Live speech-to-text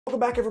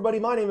Welcome back, everybody.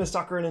 My name is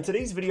Tucker, and in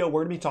today's video,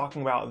 we're going to be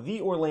talking about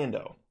the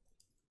Orlando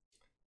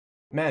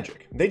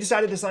Magic. They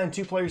decided to sign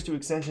 2 players to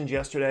extensions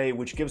yesterday,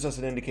 which gives us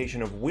an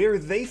indication of where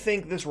they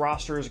think this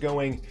roster is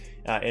going.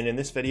 And in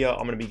this video,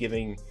 I'm going to be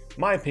giving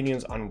my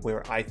opinions on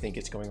where I think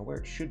it's going and where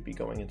it should be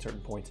going in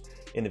certain points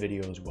in the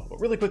video as well. But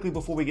really quickly,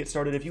 before we get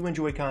started, if you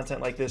enjoy content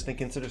like this, then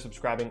consider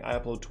subscribing. I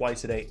upload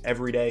twice a day,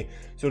 every day,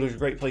 so there's a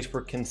great place for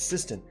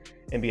consistent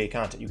NBA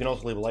content. You can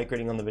also leave a like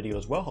rating on the video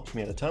as well. Helps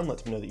me out a ton,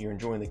 lets me know that you're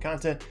enjoying the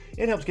content,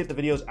 and helps get the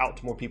videos out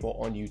to more people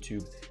on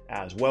YouTube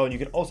as well. And you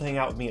can also hang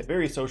out with me at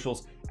various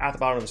socials at the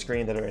bottom of the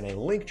screen that are in a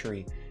link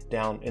tree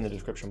down in the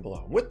description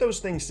below. With those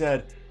things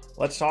said,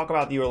 let's talk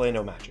about the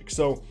Orlando Magic.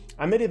 So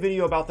I made a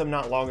video about them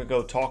not long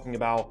ago talking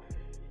about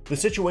the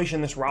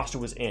situation this roster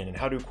was in and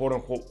how to quote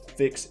unquote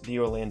fix the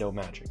Orlando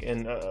Magic.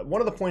 And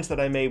one of the points that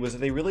I made was that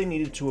they really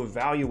needed to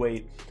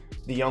evaluate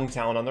the young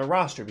talent on their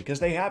roster, because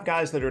they have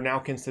guys that are now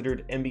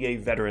considered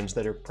NBA veterans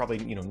that are probably,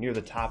 near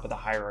the top of the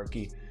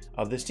hierarchy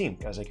of this team.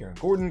 Guys like Aaron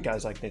Gordon,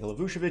 guys like Nikola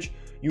Vucevic,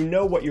 you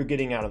know what you're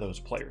getting out of those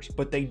players,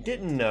 but they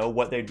didn't know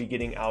what they'd be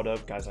getting out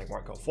of guys like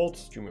Markelle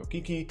Fultz, Jumi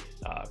Okeke,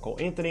 Cole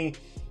Anthony,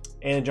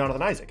 and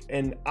Jonathan Isaac.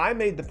 And I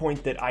made the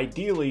point that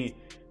ideally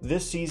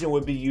this season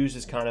would be used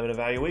as kind of an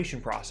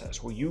evaluation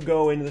process where you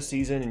go into the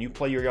season and you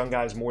play your young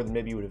guys more than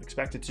maybe you would have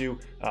expected to.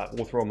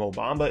 We'll throw Mo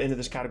Bamba into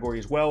this category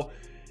as well.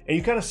 And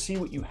you kind of see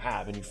what you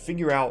have and you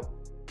figure out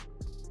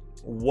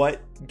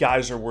what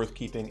guys are worth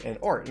keeping and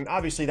aren't. And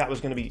obviously that was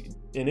going to be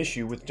an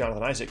issue with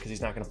Jonathan Isaac because he's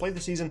not going to play the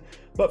season.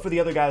 But for the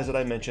other guys that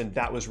I mentioned,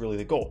 that was really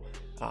the goal.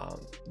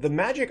 The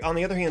Magic, on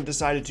the other hand,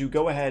 decided to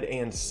go ahead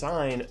and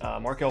sign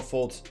Markelle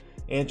Fultz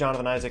and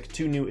Jonathan Isaac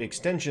 2 new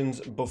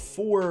extensions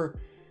before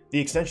the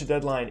extension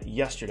deadline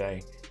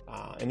yesterday.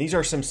 And these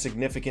are some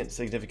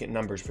significant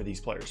numbers for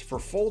these players. For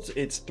Fultz,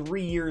 it's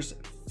 3 years,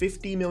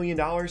 $50 million.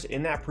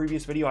 In that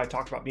previous video, I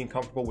talked about being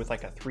comfortable with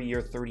like a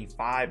 3-year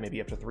 35, maybe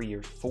up to 3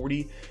 years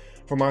 40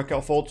 for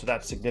Markelle Fultz. So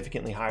that's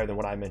significantly higher than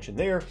what I mentioned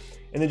there.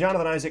 And then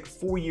Jonathan Isaac,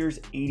 4 years,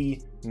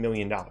 $80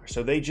 million.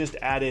 So they just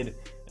added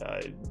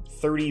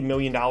 $30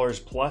 million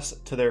plus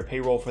to their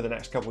payroll for the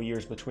next couple of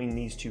years between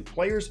these 2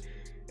 players.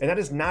 And that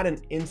is not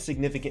an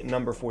insignificant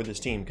number for this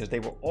team, because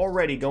they were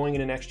already going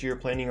into next year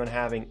planning on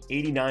having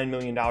 $89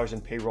 million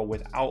in payroll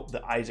without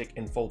the Isaac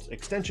and Fultz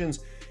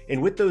extensions.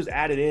 And with those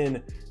added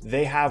in,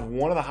 they have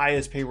one of the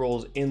highest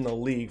payrolls in the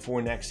league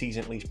for next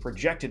season, at least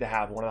projected to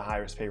have one of the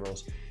highest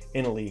payrolls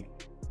in the league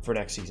for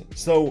next season.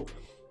 So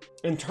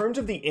in terms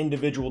of the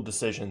individual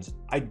decisions,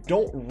 I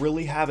don't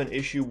really have an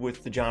issue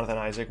with the Jonathan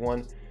Isaac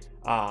one.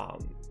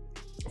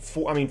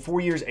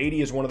 4 years,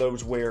 80 is one of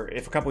those where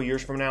if a couple of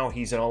years from now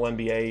he's an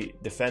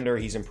all-NBA defender,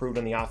 he's improved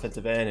on the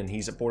offensive end, and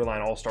he's a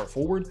borderline all-star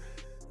forward,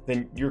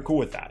 then you're cool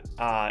with that.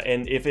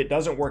 And if it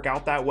doesn't work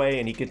out that way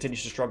and he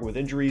continues to struggle with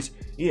injuries,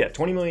 yeah,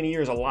 $20 million a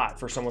year is a lot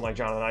for someone like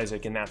Jonathan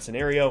Isaac in that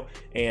scenario.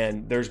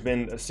 And there's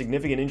been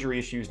significant injury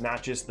issues,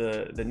 not just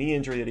the knee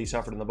injury that he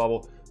suffered in the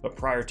bubble, but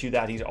prior to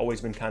that, he's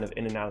always been kind of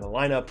in and out of the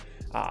lineup.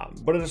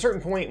 But at a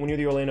certain point, when you're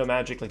the Orlando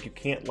Magic, like, you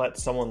can't let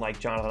someone like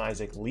Jonathan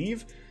Isaac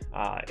leave.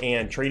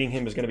 And trading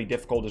him is going to be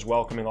difficult as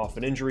well, coming off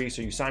an injury.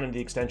 So you sign him the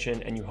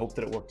extension and you hope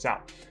that it works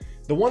out.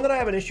 The one that I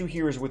have an issue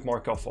here is with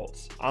Markelle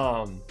Fultz.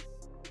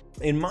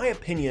 In my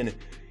opinion,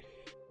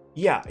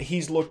 yeah,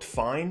 he's looked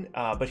fine,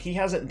 but he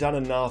hasn't done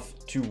enough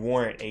to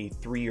warrant a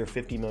 3-year,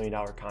 $50 million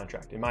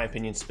contract, in my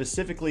opinion,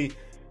 specifically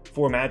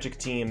for a Magic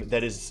team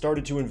that has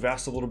started to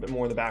invest a little bit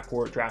more in the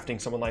backcourt, drafting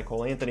someone like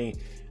Cole Anthony,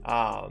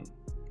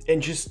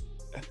 and just...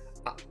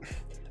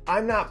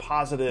 I'm not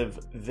positive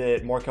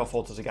that Markelle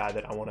Fultz is a guy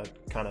that I want to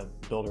kind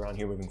of build around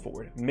here moving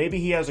forward. Maybe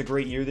he has a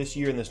great year this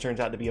year and this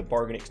turns out to be a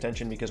bargain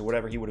extension because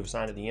whatever he would have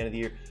signed at the end of the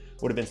year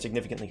would have been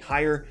significantly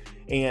higher.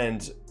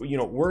 And,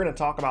 we're going to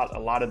talk about a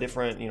lot of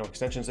different,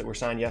 extensions that were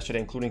signed yesterday,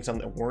 including some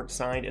that weren't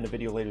signed in a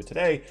video later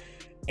today,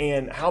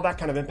 and how that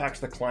kind of impacts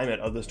the climate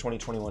of this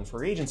 2021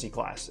 free agency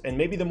class. And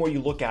maybe the more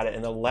you look at it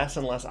and the less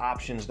and less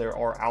options there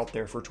are out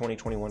there for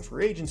 2021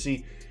 free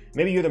agency,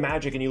 maybe you're the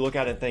Magic and you look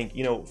at it and think,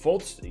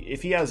 Fultz,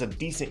 if he has a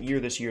decent year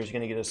this year, is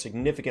going to get a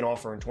significant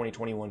offer in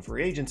 2021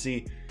 free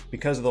agency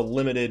because of the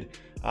limited,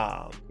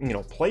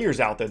 players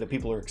out there that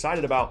people are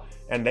excited about,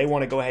 and they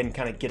want to go ahead and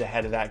kind of get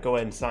ahead of that, go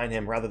ahead and sign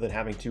him rather than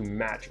having to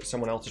match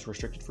someone else's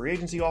restricted free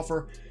agency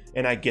offer.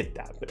 And I get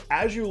that. But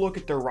as you look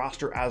at their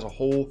roster as a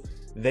whole,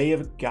 they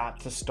have got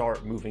to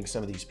start moving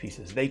some of these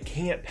pieces. They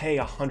can't pay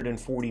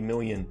 $140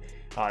 million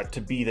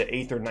to be the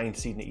 8th or 9th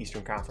seed in the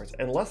Eastern Conference.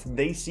 Unless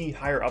they see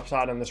higher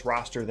upside on this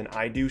roster than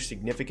I do,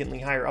 significantly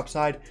higher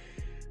upside,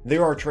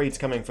 there are trades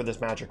coming for this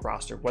Magic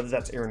roster, whether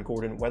that's Aaron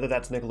Gordon, whether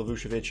that's Nikola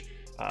Vucevic,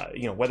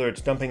 whether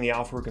it's dumping the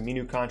Al-Farouq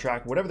Aminu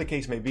contract, whatever the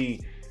case may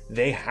be,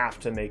 they have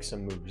to make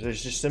some moves.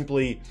 There's just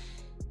simply...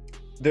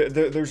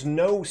 There's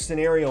no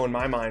scenario in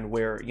my mind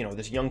where,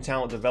 this young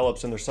talent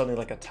develops and they're suddenly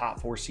like a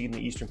top 4 seed in the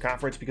Eastern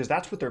Conference, because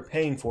that's what they're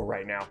paying for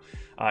right now,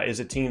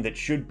 is a team that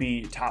should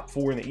be top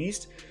 4 in the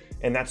East.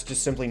 And that's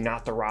just simply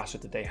not the roster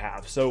that they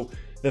have. So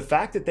the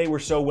fact that they were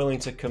so willing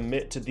to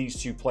commit to these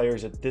 2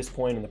 players at this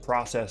point in the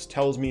process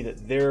tells me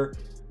that they're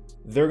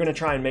they're going to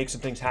try and make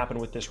some things happen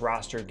with this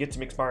roster, get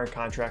some expiring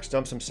contracts,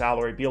 dump some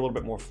salary, be a little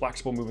bit more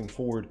flexible moving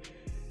forward,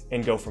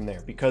 and go from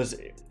there. Because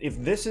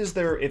if this is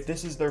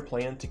their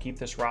plan to keep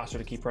this roster,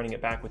 to keep running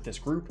it back with this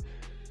group,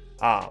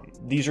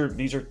 these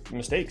are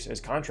mistakes as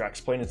contracts,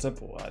 plain and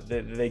simple.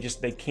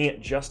 They can't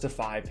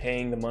justify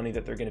paying the money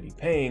that they're going to be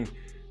paying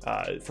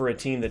for a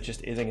team that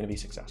just isn't going to be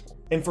successful.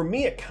 And for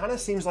me, it kind of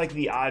seems like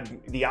the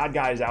odd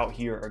guys out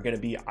here are going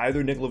to be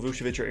either Nikola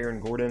Vucevic or Aaron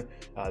Gordon.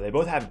 They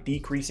both have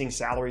decreasing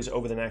salaries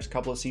over the next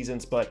couple of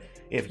seasons, but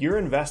if you're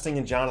investing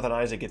in Jonathan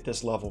Isaac at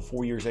this level,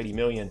 4 years, $80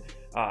 million,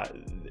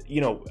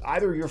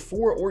 either your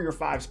 4 or your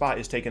 5 spot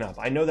is taken up.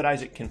 I know that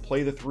Isaac can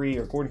play the 3,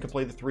 or Gordon can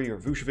play the 3, or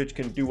Vucevic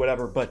can do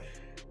whatever, but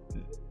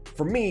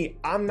for me,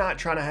 I'm not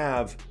trying to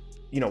have,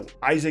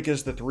 Isaac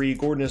is the 3,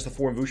 Gordon is the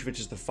 4, and Vucevic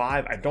is the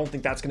 5. I don't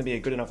think that's going to be a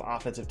good enough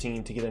offensive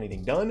team to get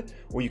anything done.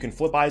 Or you can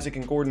flip Isaac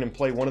and Gordon and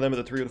play one of them at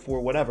the 3 or the 4,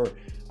 whatever.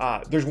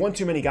 There's one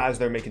too many guys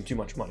that are making too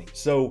much money.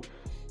 So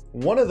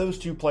one of those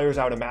 2 players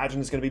I would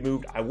imagine is going to be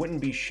moved. I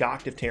wouldn't be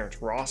shocked if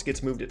Terrence Ross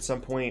gets moved at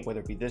some point,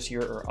 whether it be this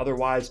year or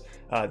otherwise.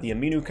 The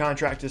Aminu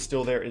contract is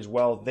still there as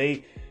well.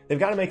 They've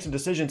got to make some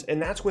decisions,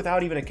 and that's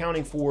without even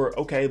accounting for,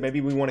 okay,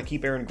 maybe we want to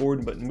keep Aaron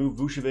Gordon but move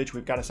Vucevic.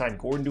 We've got to sign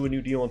Gordon to a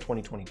new deal in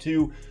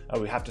 2022.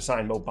 We have to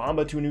sign Mo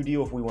Bamba to a new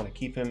deal if we want to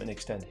keep him and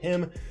extend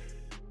him.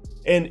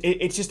 And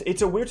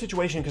it's a weird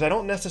situation because I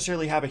don't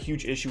necessarily have a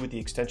huge issue with the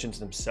extensions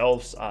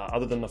themselves,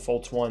 other than the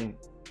Fultz one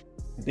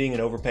being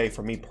an overpay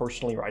for me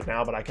personally right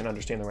now, but I can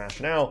understand the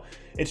rationale.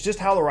 It's just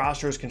how the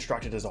roster is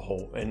constructed as a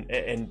whole,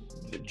 and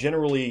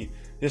generally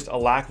just a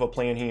lack of a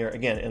plan here,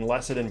 again,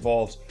 unless it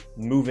involves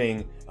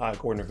moving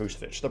Gordon or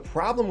Vucevic. The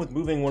problem with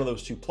moving one of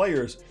those 2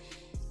 players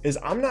is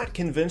I'm not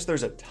convinced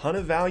there's a ton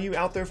of value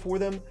out there for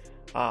them.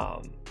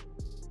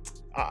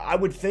 I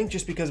would think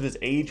just because of his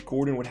age,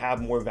 Gordon would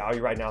have more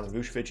value right now than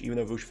Vucevic, even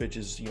though Vucevic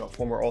is, a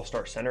former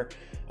all-star center.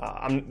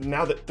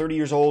 Now that 30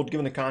 years old,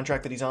 given the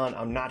contract that he's on,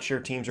 I'm not sure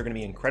teams are going to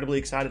be incredibly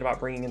excited about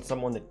bringing in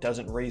someone that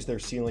doesn't raise their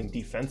ceiling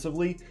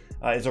defensively.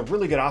 Is a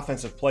really good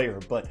offensive player,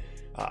 but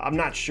I'm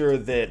not sure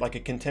that like a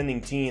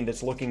contending team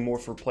that's looking more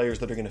for players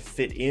that are going to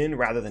fit in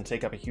rather than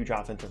take up a huge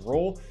offensive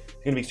role is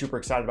going to be super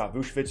excited about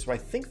Vucevic. So I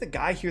think the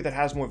guy here that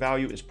has more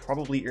value is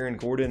probably Aaron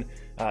Gordon.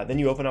 Then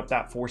you open up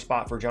that 4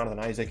 spot for Jonathan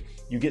Isaac.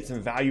 You get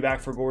some value back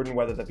for Gordon,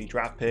 whether that be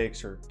draft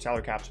picks or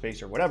salary cap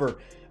space or whatever.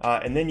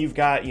 And then you've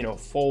got,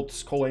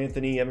 Fultz, Cole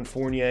Anthony, Evan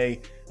Fournier,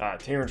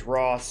 Terrence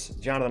Ross,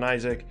 Jonathan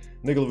Isaac,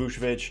 Nikola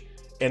Vucevic.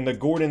 And the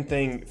Gordon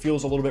thing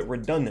feels a little bit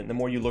redundant the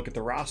more you look at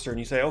the roster and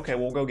you say, okay,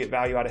 we'll go get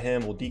value out of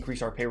him. We'll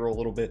decrease our payroll a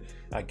little bit,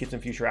 get some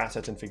future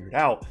assets and figure it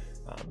out.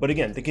 But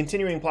again, the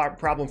continuing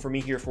problem for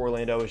me here for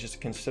Orlando is just a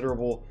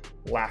considerable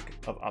lack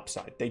of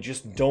upside. They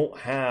just don't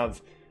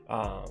have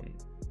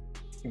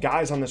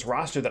guys on this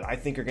roster that I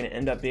think are going to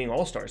end up being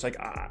all-stars. Like,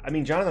 I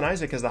mean, Jonathan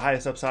Isaac has the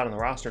highest upside on the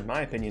roster, in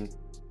my opinion,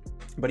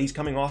 but he's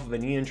coming off of a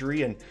knee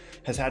injury and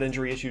has had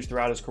injury issues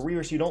throughout his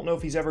career, so you don't know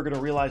if he's ever going to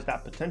realize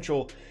that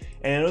potential.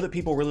 And I know that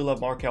people really love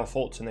Markelle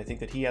Fultz and they think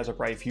that he has a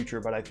bright future,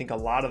 but I think a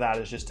lot of that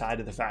is just tied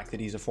to the fact that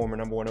he's a former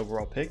 #1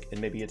 overall pick,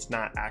 and maybe it's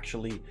not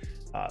actually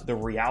the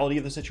reality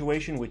of the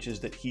situation, which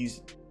is that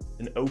he's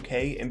an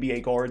okay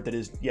NBA guard that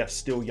is, yes,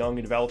 still young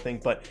and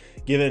developing, but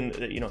given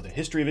the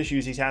history of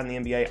issues he's had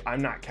in the NBA,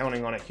 I'm not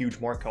counting on a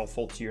huge Markelle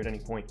Fultz here at any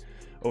point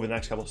over the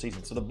next couple of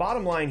seasons. So the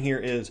bottom line here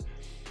is,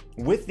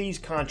 with these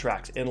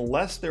contracts,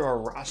 unless there are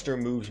roster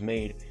moves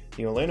made,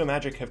 the Orlando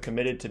Magic have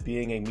committed to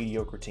being a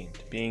mediocre team,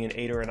 to being an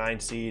 8 or a 9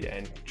 seed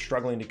and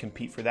struggling to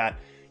compete for that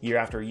year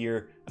after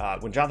year.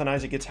 When Jonathan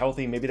Isaac gets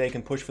healthy, maybe they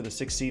can push for the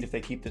 6th seed if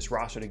they keep this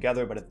roster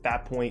together, but at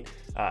that point,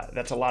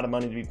 that's a lot of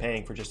money to be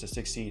paying for just a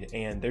 6th seed,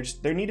 and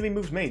there need to be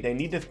moves made. They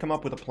need to come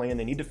up with a plan.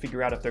 They need to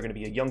figure out if they're going to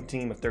be a young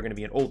team, if they're going to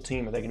be an old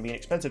team, are they going to be an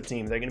expensive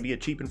team, are they going to be a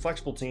cheap and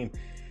flexible team.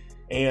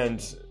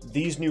 And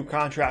these new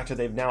contracts that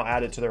they've now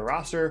added to their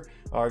roster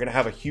are going to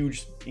have a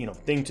huge,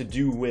 thing to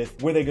do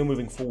with where they go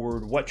moving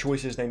forward, what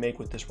choices they make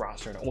with this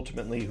roster, and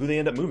ultimately who they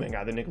end up moving,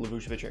 either Nikola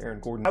Vucevic or Aaron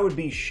Gordon. I would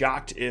be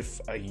shocked if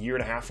a year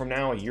from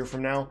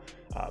now,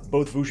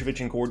 both Vucevic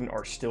and Gordon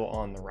are still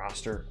on the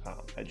roster.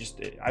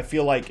 I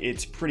feel like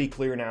it's pretty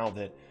clear now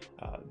that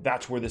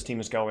that's where this team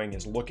is going,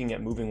 is looking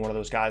at moving one of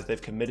those guys.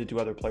 They've committed to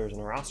other players on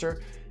the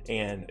roster,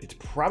 and it's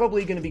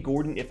probably going to be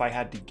Gordon if I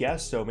had to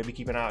guess. So maybe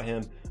keep an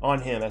eye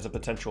on him as a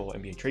potential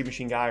NBA trade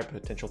machine guy or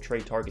potential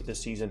trade target this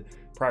season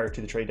prior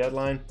to the trade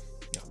deadline.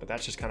 But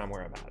that's just kind of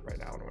where I'm at right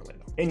now in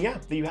Orlando. And yeah,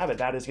 there you have it.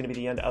 That is going to be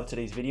the end of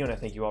today's video, and I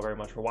thank you all very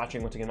much for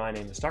watching. Once again, my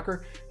name is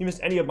Tucker. If you missed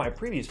any of my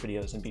previous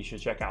videos, then be sure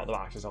to check out the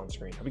boxes on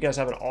screen. Hope you guys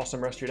have an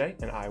awesome rest of your day,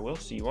 and I will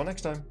see you all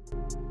next time.